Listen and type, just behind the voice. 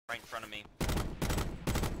Right in front of me.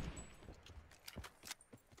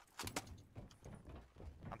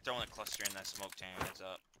 I'm throwing a cluster in that smoke tank. Heads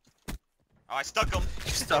up. Oh, I stuck him.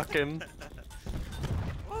 Stuck him.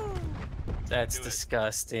 Woo. That's Do it.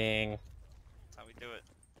 disgusting. That's how we do it.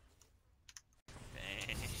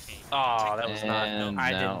 Dang. Oh, that was not. And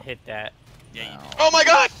I now- didn't hit that. Yeah, you No. did. Oh my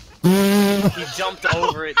god! He jumped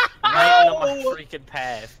over it right into my freaking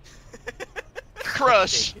path.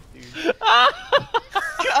 Crush! Take it, dude.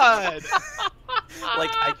 God!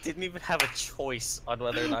 Like, I didn't even have a choice on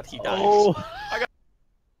whether or not he died. Oh. I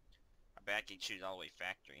bet you shoot all the way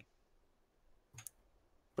factory.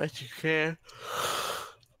 Bet you can.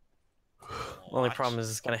 Only Watch. problem is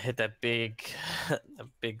it's gonna hit that big, the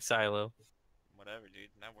big silo. Whatever, dude.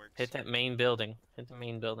 That works. Hit that main building. Hit the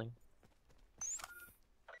main building.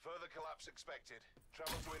 Further collapse expected.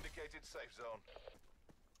 Travel to indicated safe zone.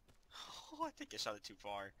 Oh, I think I shot it too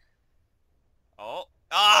far. Oh.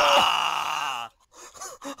 Ah!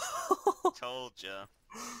 Told ya.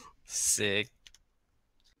 Sick.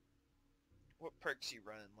 What perks you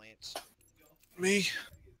running, Lance? Me?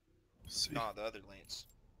 See. No, the other Lance.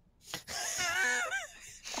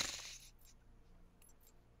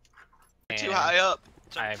 Too And high up.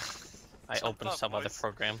 I Jump opened up, some other boys.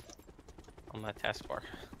 program on my taskbar.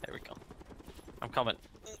 There we go. I'm coming.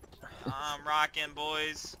 I'm rocking,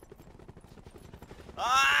 boys.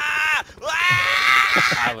 Ah!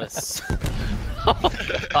 Ah! I was.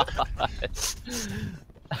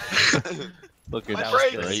 Look at My that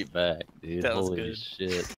brakes. straight back, dude. That was Holy good.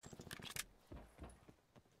 shit.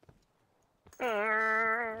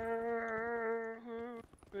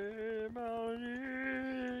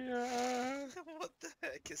 What the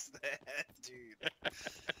heck is that, dude?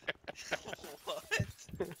 What?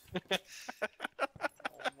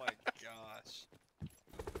 Oh my gosh.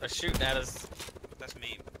 They're shooting at us. That's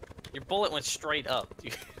me. Your bullet went straight up,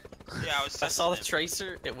 dude. Yeah, I was I saw the testing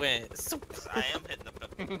tracer. It went. it. I am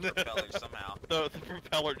hitting the propeller somehow. The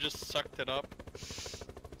propeller just sucked it up.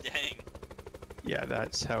 Dang. Yeah,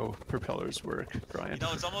 that's how propellers work, Brian. You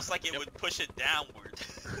know, it's almost like it would push it downward.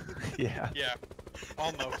 Yeah. Yeah.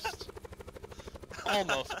 Almost.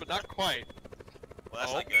 Almost, but not quite. Well,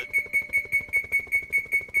 that's Oh. not good.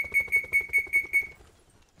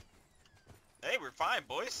 Hey, we're fine,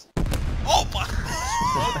 boys. Oh my!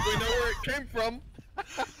 Well, we know where it came from.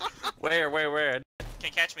 Where?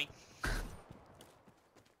 Can't catch me.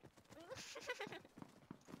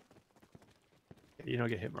 You don't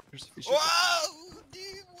get hit markers if you shoot. Whoa, dude!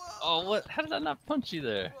 Whoa! Oh, what? How did I not punch you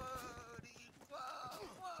there? Whoa, dude!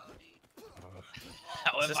 Whoa, dude!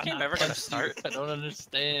 How Is have this I game not ever gonna punched you? start? I don't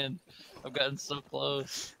understand. I've gotten so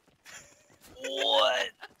close. What?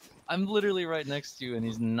 I'm literally right next to you and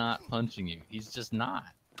he's not punching you. He's just not.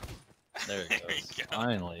 There it There goes. you go.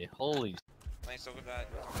 Finally. Holy. Lance, don't die.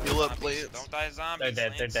 Heal up, Zombies. Lance. Don't die, zombies. They're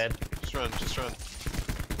dead. They're Lance. dead. Just run, just run.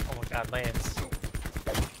 Oh my god, Lance.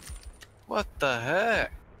 What the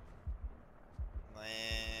heck?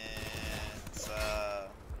 Lance,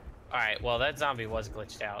 Alright, well, that zombie was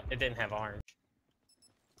glitched out. It didn't have orange.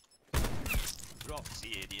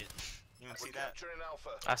 see, idiot. You don't see We're that? capturing Alpha.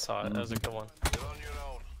 I saw it. That was a good one. You're on your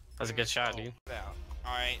own. That was a good shot, dude.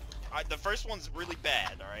 Alright. The first one's really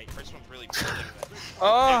bad, alright? First one's really bad. Look at that.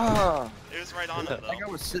 Oh! It was right on I him, think I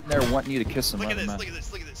though. was sitting there wanting you to kiss him. Look at right, this, man. look at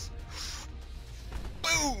this, look at this.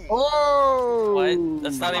 Boom! Oh! What?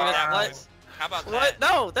 That's not even Wow. what? How about What? that?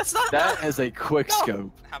 No, that's not. That is a quick No.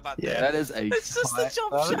 scope. How about Yeah. that? That is a It's just a high-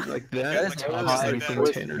 jump shot. Like That that. is Like a a high Everything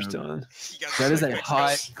quick Tanner's scope. done. You guys That is see a quick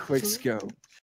high scope? quick scope.